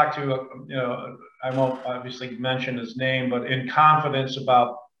I've talked to, you know, I won't obviously mention his name, but in confidence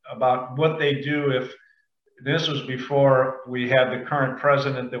about what they do if. This was before we had the current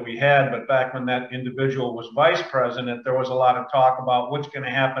president that we had, but back when that individual was vice president, there was a lot of talk about what's going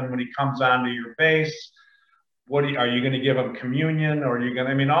to happen when he comes onto your base. Are you going to give him communion, or are you going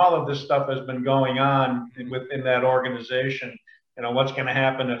to, I mean, all of this stuff has been going on within that organization. You know, what's going to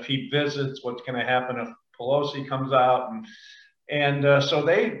happen if he visits, what's going to happen if Pelosi comes out. And so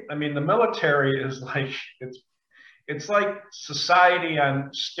I mean, the military is like, it's like society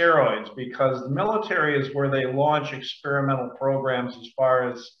on steroids, because the military is where they launch experimental programs as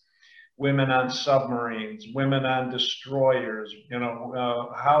far as women on submarines, women on destroyers, you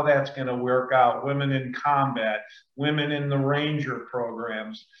know, how that's going to work out, women in combat, women in the Ranger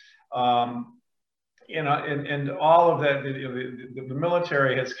programs, you know, and all of that. The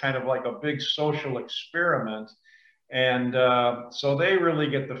military has kind of like a big social experiment. And so they really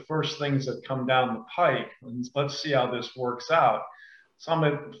get the first things that come down the pike. And let's see how this works out. Some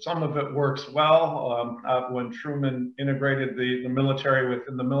of it works well. When Truman integrated the military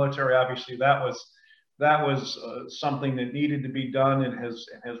within the military, obviously that was something that needed to be done and has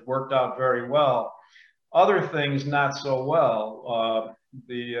worked out very well. Other things not so well.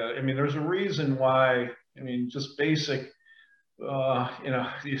 I mean, there's a reason why. I mean, just basic. You know,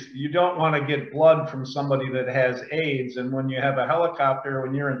 you don't want to get blood from somebody that has AIDS. And when you have a helicopter,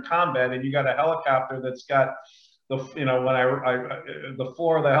 when you're in combat and you got a helicopter that's got you know, when the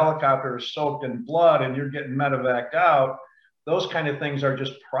floor of the helicopter is soaked in blood and you're getting medevaced out, those kind of things are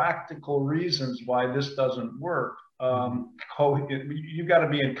just practical reasons why this doesn't work. You got to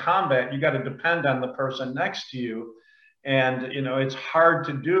be in combat. You got to depend on the person next to you. And, you know, it's hard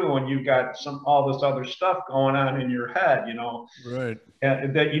to do when you've got all this other stuff going on in your head, you know, right,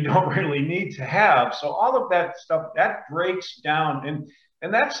 that you don't really need to have. So all of that stuff, that breaks down.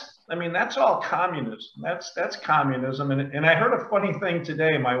 And that's all communism. That's communism. And I heard a funny thing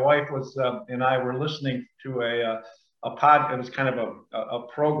today. My wife and I were listening to a pod. It was kind of a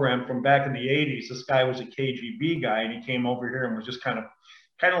program from back in the 80s. This guy was a KGB guy, and he came over here and was just kind of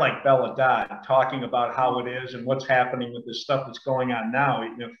like Bella Dodd, talking about how it is and what's happening with this stuff that's going on now,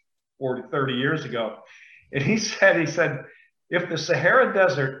 40, 30 years ago. And he said, if the Sahara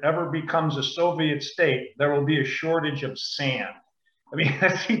Desert ever becomes a Soviet state, there will be a shortage of sand. I mean,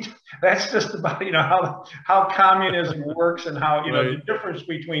 that's just about, how communism works, and how, right. The difference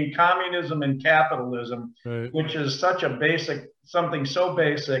between communism and capitalism, right. which is such a something so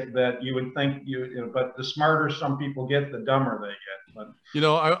basic that you would think but the smarter some people get, the dumber they get. But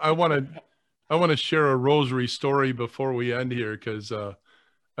I want to share a rosary story before we end here, because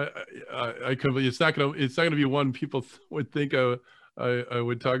it's not gonna be one people would think I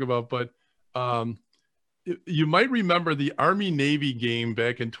would talk about, but you might remember the Army-Navy game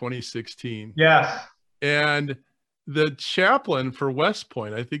back in 2016. Yes. And the chaplain for West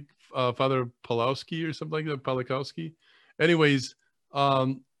Point, I think Father Pawlowski or something like that, Pawlikowski. Anyways,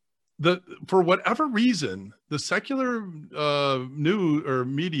 for whatever reason, the secular news or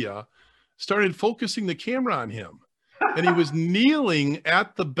media started focusing the camera on him. And he was kneeling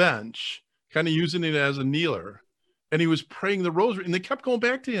at the bench, kind of using it as a kneeler. And he was praying the rosary, and they kept going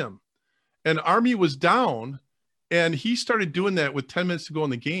back to him. And Army was down, and he started doing that with 10 minutes to go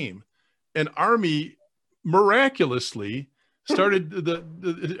in the game. And Army miraculously started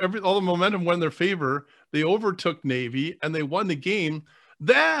all the momentum went in their favor. They overtook Navy, and they won the game.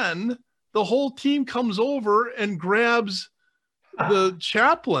 Then the whole team comes over and grabs the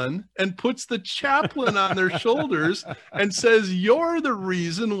chaplain and puts the chaplain on their shoulders and says, "You're the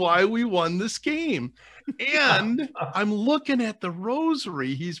reason why we won this game." And I'm looking at the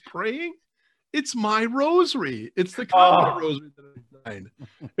rosary he's praying. It's my rosary. It's the common rosary that I signed.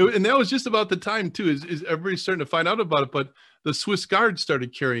 And that was just about the time too, is everybody's starting to find out about it. But the Swiss Guard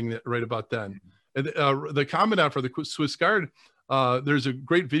started carrying it right about then. And the commandant for the Swiss Guard, there's a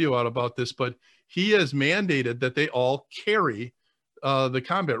great video out about this, but he has mandated that they all carry the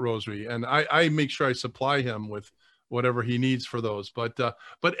combat rosary. And I make sure I supply him with whatever he needs for those. But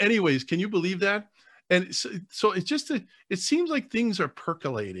anyways, can you believe that? And so it's just, it seems like things are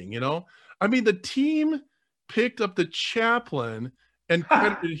percolating, I mean, the team picked up the chaplain and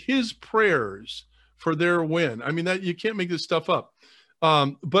credited his prayers for their win. I mean, that you can't make this stuff up.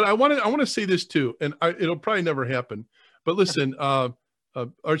 But I want to say this too, and it'll probably never happen. But listen,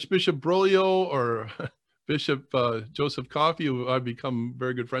 Archbishop Broglio or Bishop Joseph Coffey, who I've become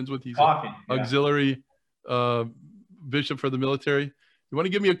very good friends with, he's auxiliary bishop for the military. You want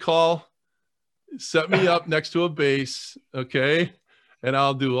to give me a call? Set me up next to a base, okay? And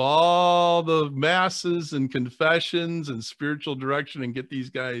I'll do all the masses and confessions and spiritual direction and get these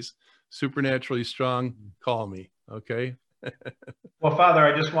guys supernaturally strong. Call me, okay? Well, Father,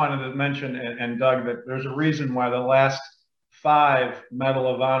 I just wanted to mention, and Doug, that there's a reason why the last 5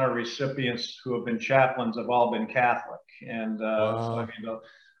 Medal of Honor recipients who have been chaplains have all been Catholic. And wow.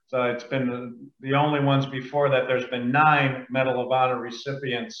 so it's been the only ones before that. There's been 9 Medal of Honor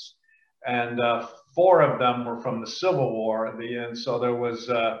recipients, and 4 of them were from the Civil War at the end. So there was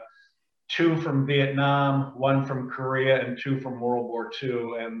 2 from Vietnam, 1 from Korea, and 2 from World War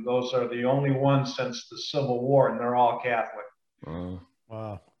II. And those are the only ones since the Civil War, and they're all Catholic. Wow.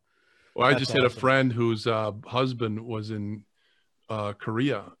 Wow. Well, I just had a friend whose husband was in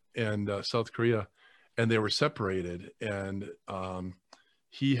Korea and South Korea, and they were separated. And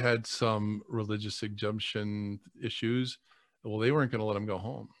he had some religious exemption issues. Well, they weren't going to let him go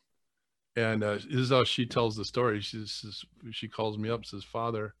home. And this is how she tells the story. She calls me up and says,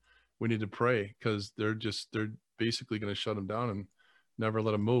 "Father, we need to pray, because they're basically going to shut him down and never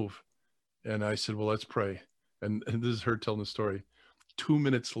let him move." And I said, "Well, let's pray." And this is her telling the story. 2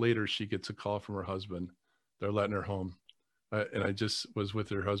 minutes later, she gets a call from her husband. They're letting her home. And I just was with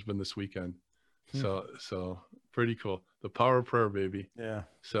her husband this weekend. So pretty cool. The power of prayer, baby. Yeah.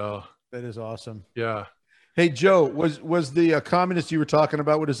 So that is awesome. Yeah. Hey, Joe, was the communist you were talking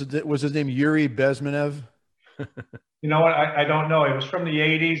about, was his name Yuri Bezmenov? You know what? I don't know. He was from the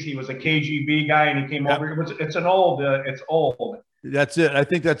 80s. He was a KGB guy, and he came over. It's old. That's it. I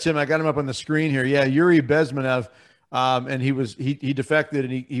think that's him. I got him up on the screen here. Yeah, Yuri Bezmenov. And he defected,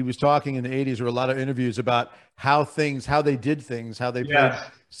 and he was talking in the 80s, or a lot of interviews about how they did things, how they played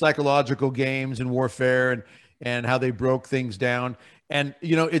psychological games and warfare, and how they broke things down. And,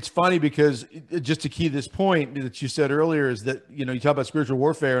 it's funny because just to key this point that you said earlier is that, you talk about spiritual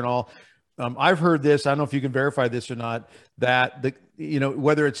warfare and all. I've heard this, I don't know if you can verify this or not, that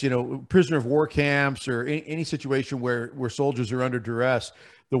whether it's, prisoner of war camps or any situation where soldiers are under duress,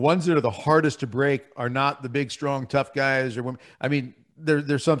 the ones that are the hardest to break are not the big, strong, tough guys or women. I mean,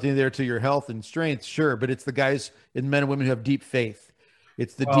 there's something there to your health and strength, sure, but it's the guys and men and women who have deep faith.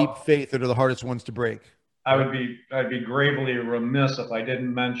 It's the deep faith that are the hardest ones to break. I'd be gravely remiss if I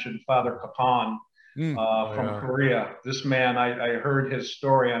didn't mention Father Kapan from Korea. This man, I heard his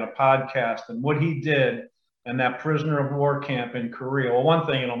story on a podcast, and what he did in that prisoner of war camp in Korea. Well, one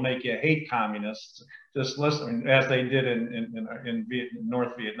thing, it'll make you hate communists. Just listen, as they did in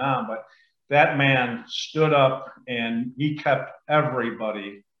North Vietnam. But that man stood up and he kept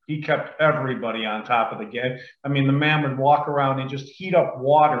everybody on top of the game. I mean, the man would walk around and just heat up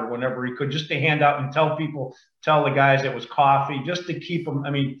water whenever he could, just to hand out and tell the guys it was coffee, just to keep them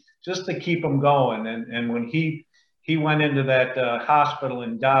going. And when he went into that hospital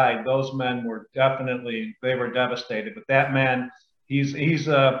and died, those men were they were devastated. But that man, I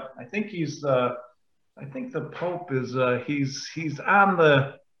think the Pope is he's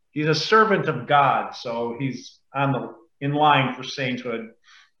a servant of God, so he's in line for sainthood.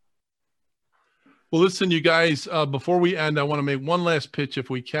 Well, listen, you guys, before we end, I want to make one last pitch, if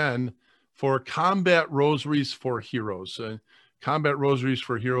we can, for Combat Rosaries for Heroes.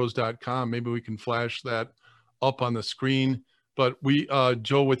 CombatRosariesForHeroes.com. Maybe we can flash that up on the screen. But we,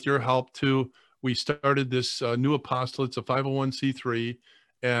 Joe, with your help too, we started this new apostolate. It's a 501c3,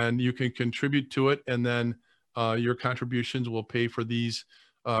 and you can contribute to it, and then your contributions will pay for these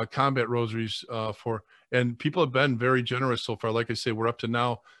combat rosaries and people have been very generous so far. Like I say, we're up to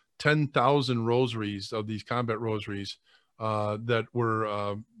now 10,000 rosaries of these combat rosaries that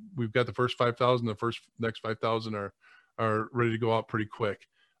we've got the first 5,000. The next 5,000 are ready to go out pretty quick.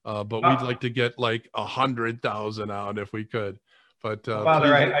 But we'd like to get like 100,000 out if we could. But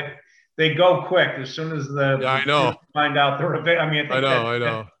Father, they go quick as soon as I know. Find out they're available. I mean, I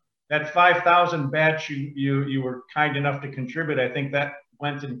know. That 5,000 batch you were kind enough to contribute, I think that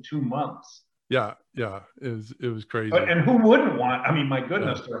went in 2 months. Yeah, it was crazy. And who wouldn't want? I mean, my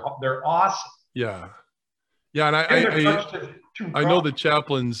goodness, they're awesome. Yeah, and I know the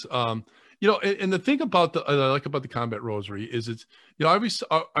chaplains. And the thing about I like about the combat rosary is it's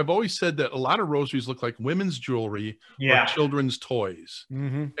I've always said that a lot of rosaries look like women's jewelry or children's toys,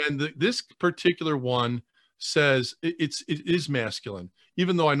 and this particular one says it is masculine,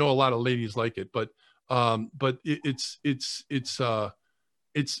 even though I know a lot of ladies like it, but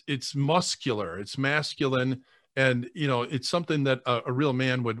it's muscular, it's masculine, and it's something that a real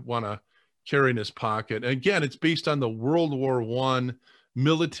man would want to carry in his pocket. And again, it's based on the World War I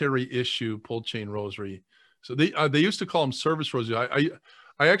military issue pull chain rosary. So they used to call them service rosary.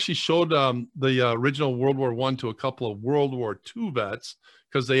 I actually showed the original World War I to a couple of World War II vets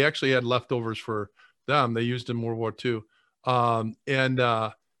because they actually had leftovers for them. They used in World War II, and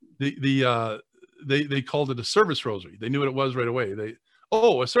they called it a service rosary. They knew what it was right away.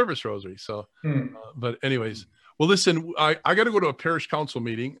 A service rosary. So, but anyways, well, listen, I got to go to a parish council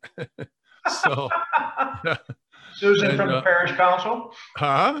meeting. So, Susan from the parish council?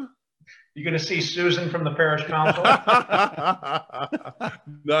 Huh? You going to see Susan from the parish council?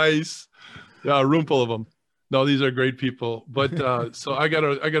 Nice. Yeah, a room full of them. No, these are great people. But so I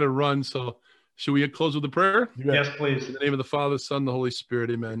gotta run. So should we close with a prayer? Yes, please. In the name of the Father, Son, the Holy Spirit.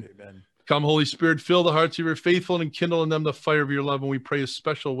 Amen. Amen. Come, Holy Spirit, fill the hearts of your faithful and kindle in them the fire of your love. And we pray a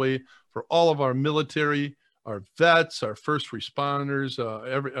special way for all of our military, our vets, our first responders,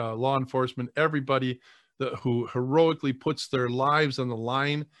 every law enforcement, everybody who heroically puts their lives on the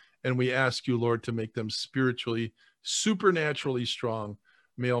line. And we ask you, Lord, to make them spiritually, supernaturally strong.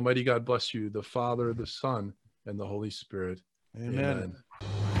 May Almighty God bless you, the Father, the Son, and the Holy Spirit. Amen.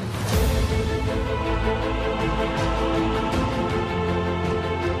 Amen.